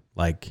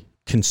like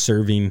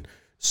conserving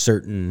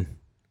certain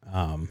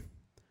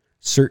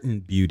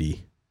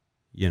beauty,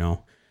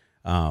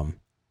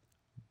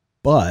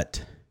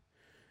 but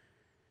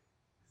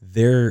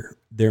there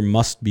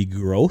must be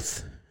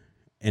growth,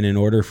 and in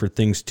order for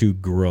things to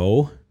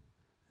grow,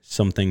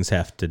 some things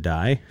have to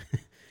die.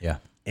 Yeah.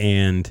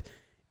 And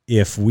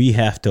if we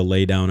have to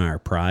lay down our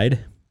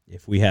pride,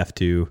 if we have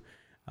to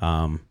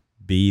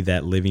be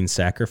that living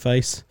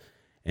sacrifice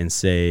and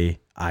say,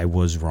 I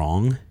was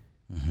wrong,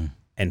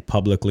 and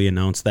publicly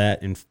announce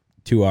that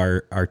to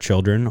our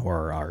children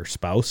or our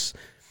spouse,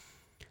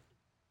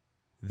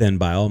 then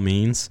by all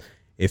means,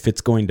 if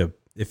it's going to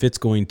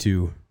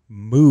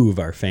move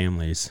our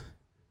families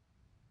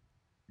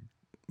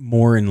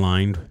more in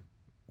line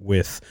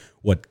with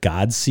what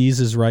God sees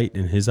as right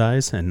in his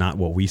eyes and not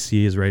what we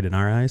see as right in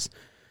our eyes,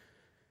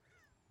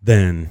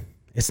 then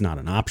it's not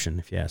an option,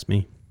 if you ask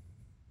me.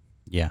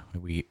 Yeah,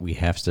 we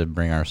have to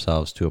bring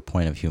ourselves to a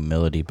point of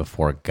humility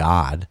before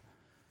God,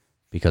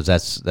 because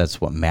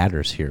that's what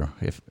matters here.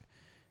 If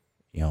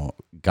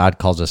God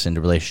calls us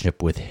into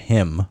relationship with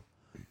him,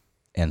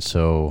 and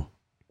so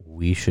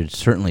we should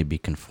certainly be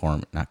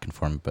transformed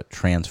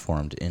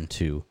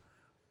into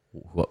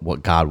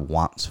what God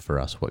wants for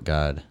us, what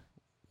God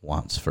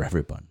wants for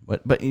everyone.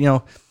 But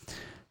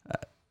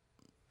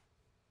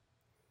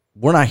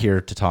we're not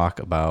here to talk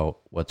about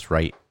what's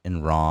right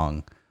and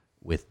wrong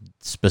with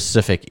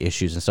specific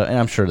issues and stuff. And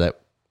I'm sure that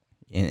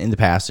in the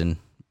past, and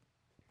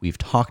we've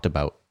talked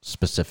about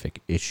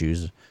specific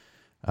issues,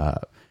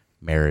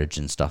 marriage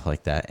and stuff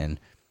like that. And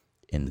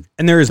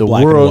there is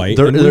black and white.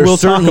 And we will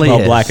talk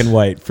about black and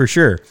white for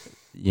sure.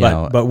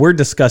 But we're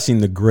discussing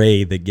the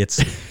gray that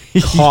gets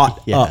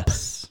caught up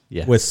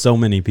with so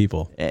many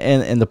people.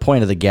 And the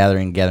point of the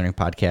Gathering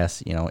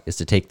podcast, is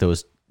to take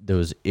those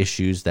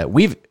issues that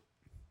we've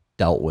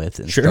dealt with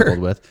and struggled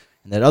with,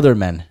 and that other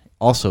men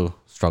also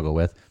struggle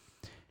with,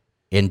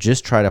 and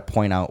just try to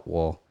point out,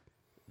 well,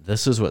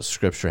 this is what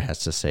Scripture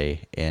has to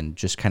say, and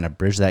just kind of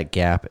bridge that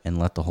gap and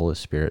let the Holy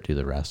Spirit do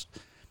the rest.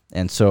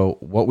 And so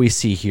what we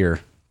see here,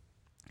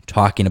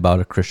 talking about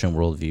a Christian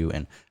worldview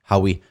and how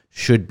we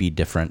should be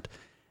different,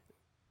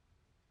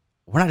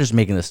 we're not just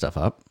making this stuff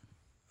up.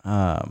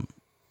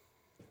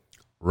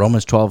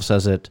 Romans 12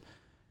 says it,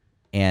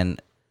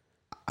 and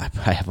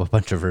I have a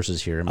bunch of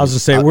verses here. I was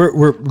just saying,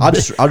 I'll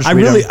just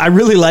I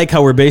really like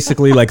how we're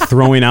basically like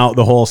throwing out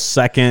the whole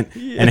second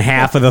and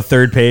half of the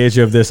third page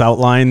of this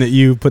outline that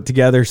you put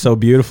together so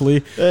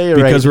beautifully,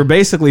 because we're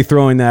basically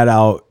throwing that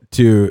out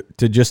to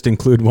just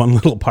include one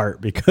little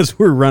part because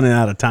we're running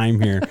out of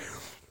time here.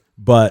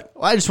 But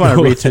I just want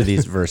to read through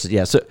these verses.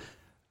 Yeah.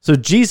 So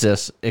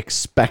Jesus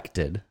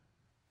expected,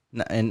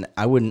 and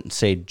I wouldn't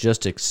say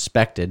just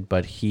expected,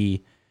 but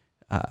he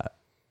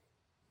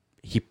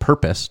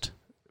purposed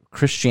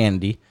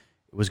Christianity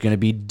was going to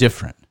be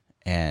different,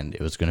 and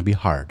it was going to be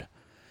hard.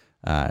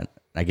 I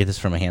get this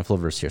from a handful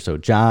of verses here. So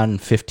John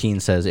 15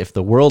 says, if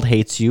the world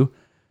hates you,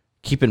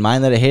 keep in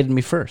mind that it hated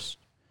me first.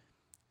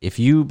 If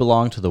you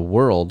belong to the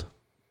world,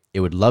 it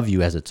would love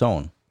you as its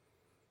own.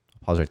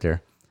 Pause right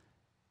there.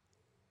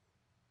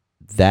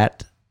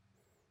 That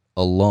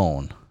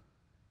alone,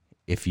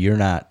 if you're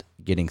not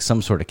getting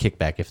some sort of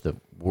kickback, if the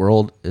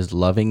world is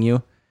loving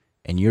you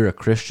and you're a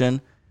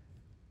Christian,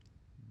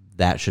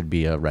 that should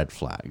be a red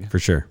flag. For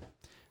sure.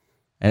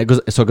 And it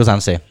goes on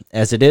to say,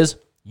 as it is,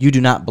 you do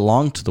not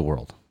belong to the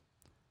world,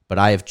 but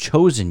I have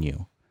chosen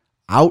you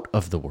out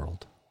of the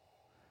world.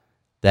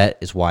 That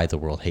is why the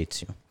world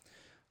hates you.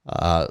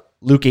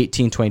 Luke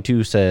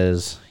 18:22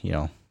 says,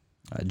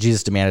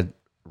 Jesus demanded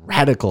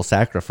radical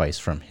sacrifice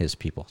from his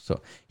people.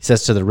 So he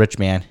says to the rich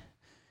man,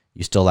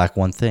 you still lack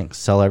one thing.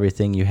 Sell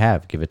everything you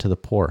have, give it to the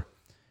poor,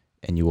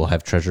 and you will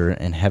have treasure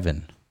in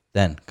heaven.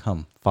 Then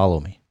come, follow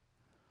me.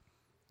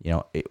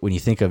 When you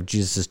think of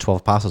Jesus'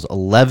 12 apostles,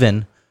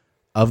 11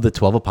 of the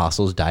 12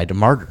 apostles died a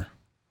martyr.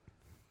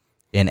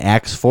 In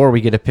Acts 4,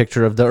 we get a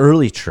picture of the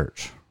early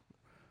church.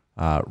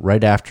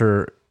 Right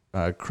after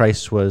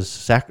Christ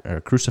was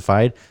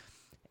crucified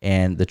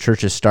and the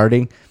church is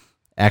starting,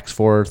 Acts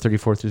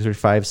 4:34 through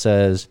 35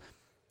 says,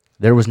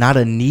 there was not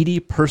a needy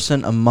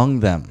person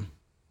among them,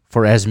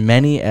 for as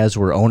many as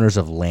were owners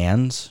of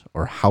lands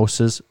or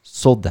houses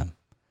sold them,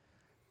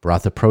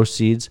 brought the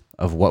proceeds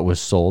of what was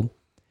sold,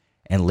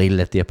 and laid it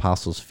at the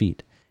apostles'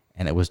 feet,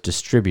 and it was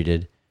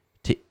distributed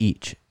to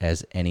each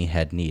as any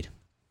had need.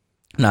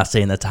 I'm not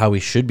saying that's how we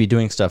should be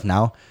doing stuff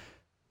now,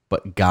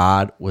 but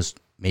God was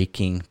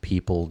making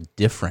people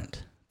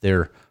different.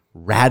 They're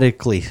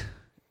radically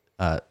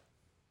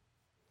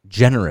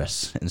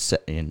generous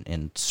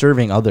in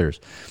serving others.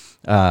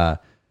 I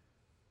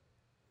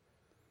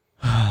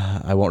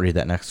won't read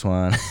that next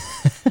one.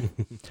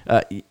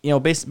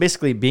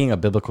 Basically, being a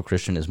biblical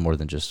Christian is more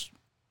than just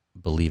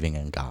believing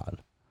in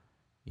God.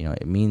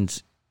 It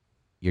means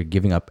you're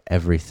giving up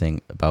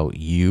everything about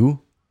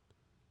you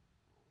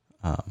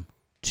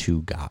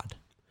to God.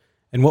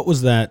 And what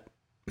was that?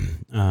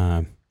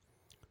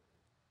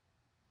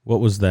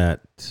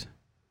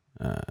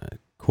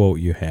 Quote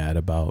you had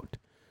about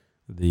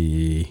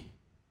the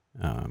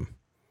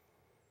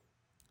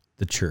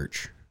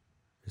church,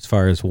 as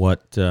far as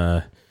what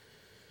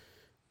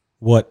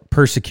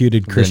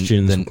persecuted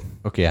Christians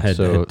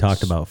had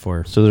talked about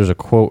for? So there's a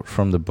quote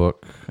from the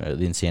book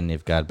The Insanity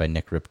of God by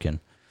Nick Ripken.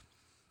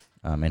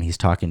 And he's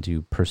talking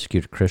to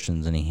persecuted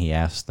Christians, and he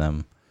asks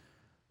them,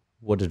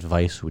 what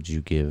advice would you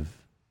give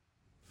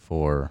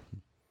for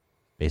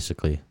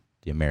basically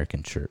the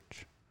American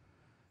church?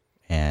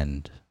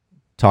 And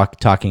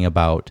talking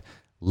about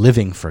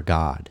living for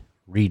God,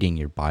 reading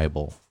your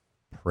Bible,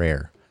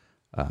 prayer.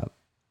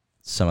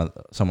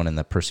 Someone in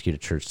the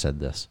persecuted church said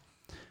this: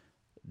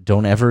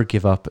 don't ever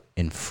give up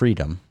in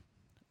freedom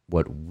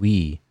what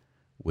we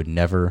would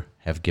never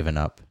have given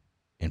up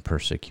in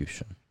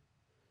persecution.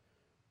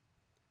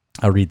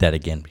 I'll read that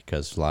again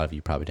because a lot of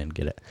you probably didn't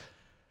get it.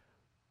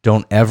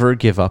 Don't ever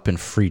give up in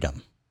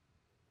freedom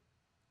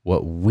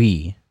what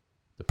we,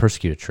 the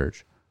persecuted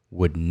church,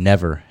 would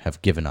never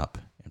have given up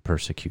in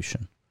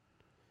persecution.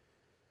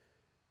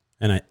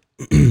 And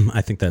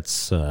I think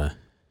that's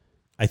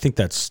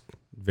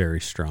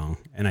very strong.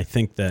 And I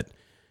think that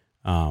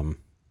one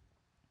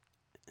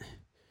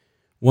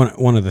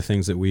of the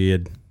things that we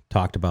had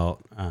talked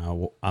about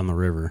on the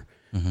river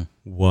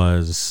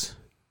was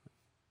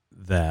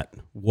that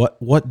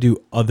what do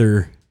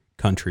other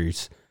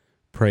countries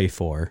pray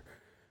for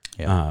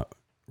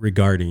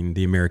regarding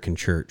the American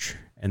church?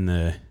 And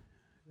the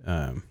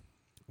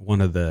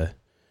one of the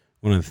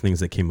things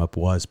that came up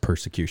was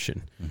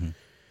persecution.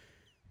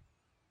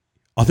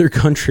 Other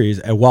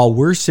countries, while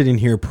we're sitting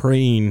here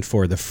praying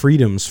for the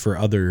freedoms for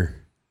other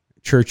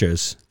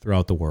churches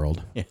throughout the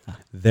world,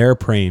 they're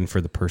praying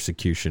for the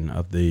persecution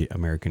of the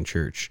American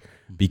church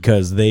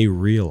because they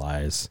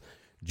realize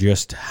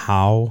just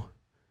how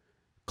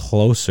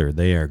closer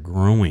they are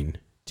growing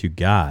to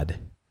God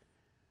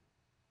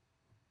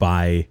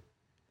by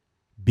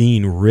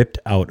being ripped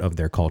out of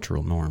their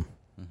cultural norm.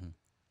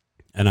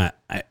 And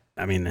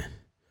I mean,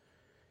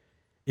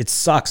 it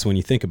sucks when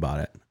you think about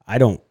it. I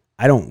don't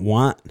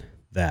want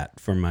that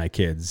for my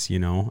kids, I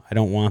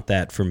don't want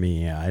that for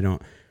me.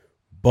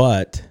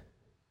 But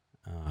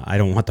I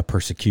don't want the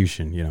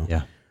persecution,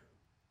 Yeah.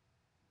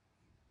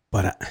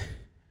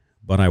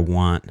 But I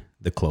want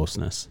the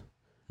closeness.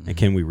 And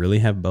can we really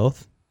have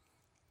both?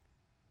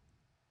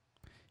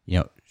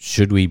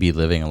 Should we be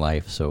living a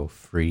life so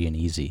free and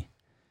easy?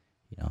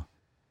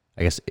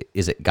 I guess,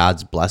 is it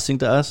God's blessing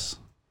to us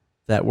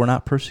that we're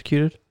not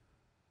persecuted?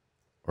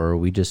 Or are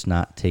we just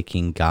not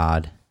taking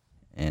God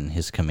and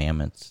his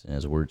commandments and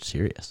his word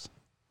serious?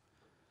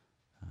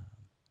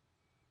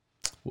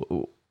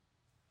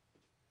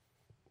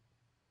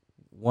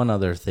 One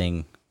other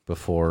thing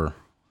before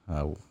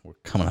we're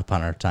coming up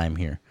on our time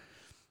here.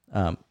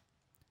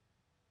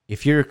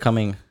 If you're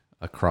coming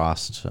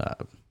across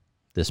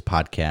this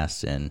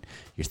podcast and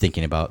you're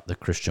thinking about the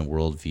Christian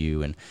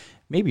worldview, and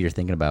maybe you're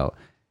thinking about,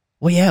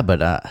 well, yeah,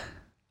 but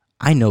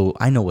I know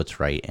what's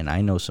right, and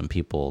I know some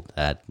people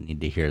that need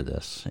to hear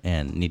this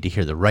and need to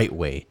hear the right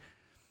way.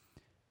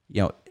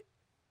 You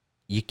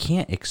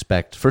can't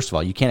expect, first of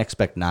all, you can't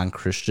expect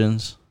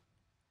non-Christians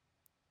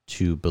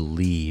to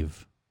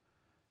believe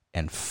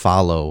and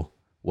follow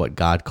what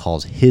God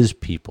calls his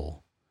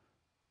people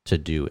to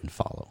do and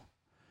follow.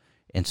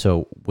 And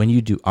so when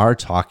you are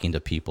talking to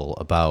people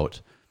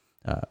about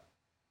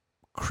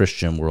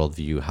Christian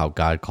worldview, how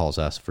God calls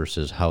us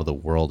versus how the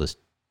world is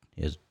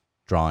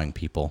drawing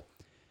people,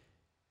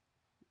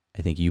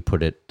 I think you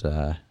put it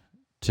to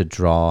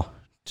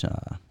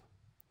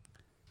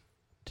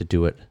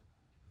do it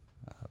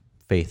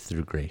faith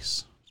through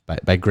grace,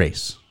 by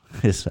grace,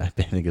 I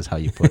think is how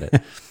you put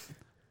it.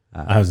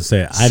 I was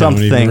going to say, I don't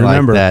even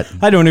remember. Like that.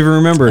 I don't even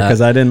remember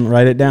because I didn't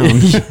write it down.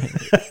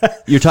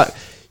 You're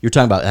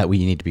talking about that we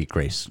need to be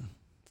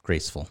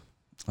graceful,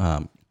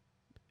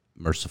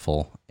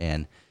 merciful,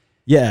 and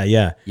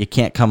yeah. You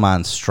can't come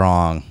on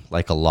strong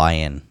like a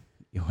lion.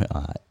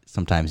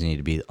 Sometimes you need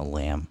to be a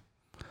lamb.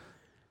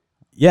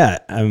 Yeah,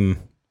 I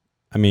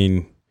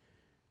mean,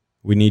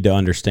 we need to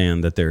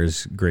understand that there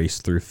is grace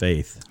through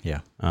faith.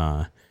 Yeah,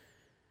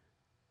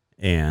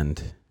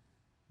 and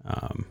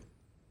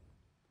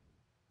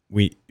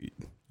we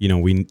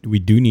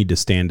do need to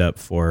stand up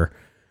for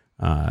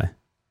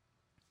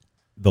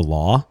the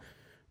law,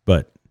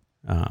 but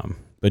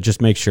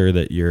just make sure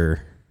that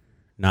you're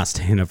not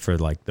standing up for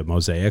like the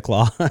Mosaic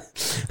law,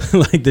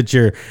 like that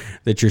you're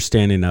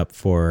standing up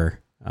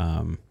for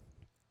the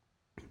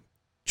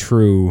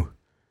true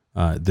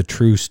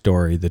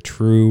story, the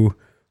true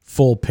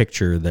full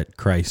picture that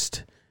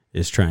Christ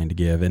is trying to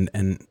give, and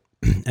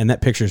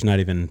that picture is not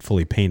even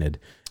fully painted,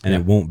 and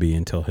it won't be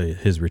until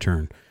his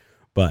return.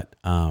 But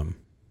how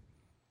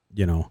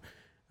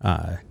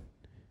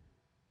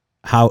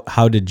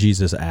did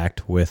Jesus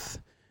act with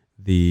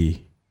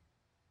the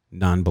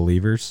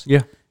non-believers?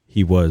 Yeah,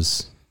 he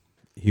was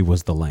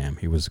the Lamb.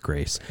 He was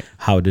grace.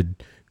 How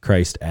did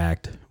Christ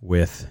act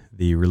with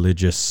the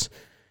religious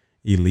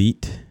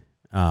elite?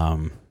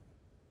 And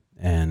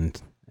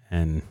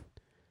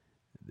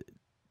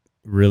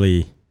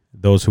really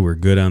those who were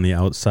good on the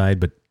outside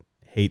but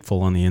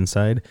hateful on the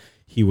inside?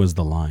 He was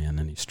the lion,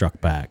 and he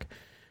struck back.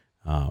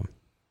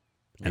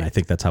 And I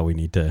think that's how we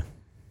need to.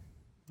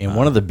 And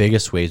one of the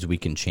biggest ways we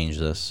can change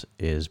this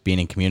is being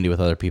in community with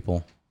other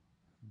people,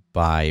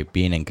 by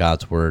being in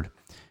God's word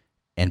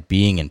and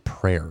being in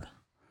prayer.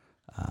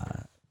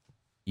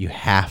 You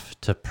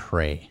have to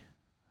pray.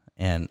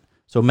 And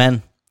so,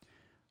 men,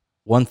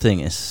 one thing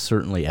is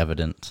certainly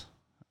evident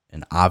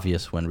and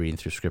obvious when reading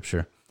through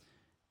Scripture,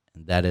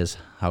 and that is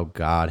how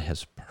God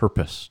has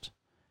purposed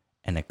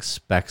and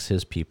expects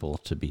his people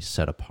to be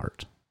set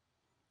apart,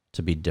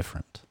 to be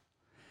different,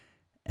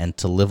 and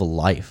to live a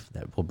life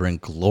that will bring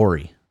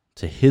glory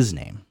to his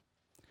name.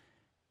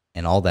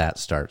 And all that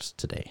starts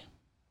today.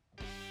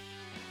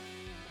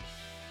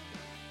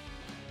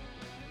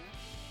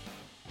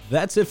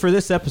 That's it for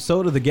this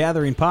episode of the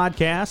Gathering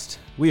Podcast.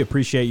 We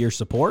appreciate your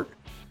support.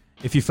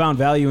 If you found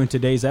value in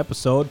today's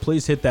episode,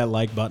 please hit that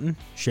like button,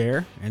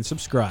 share, and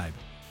subscribe.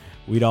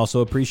 We'd also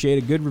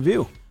appreciate a good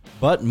review.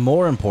 But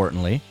more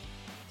importantly,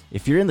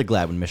 if you're in the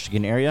Gladwin,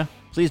 Michigan area,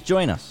 please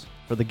join us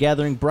for the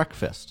Gathering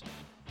Breakfast,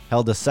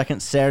 held the second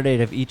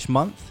Saturday of each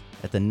month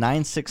at the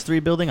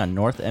 963 building on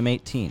North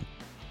M18,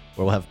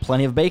 where we'll have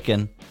plenty of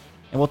bacon,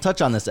 and we'll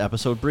touch on this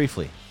episode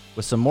briefly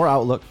with some more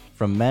outlook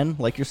from men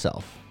like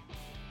yourself.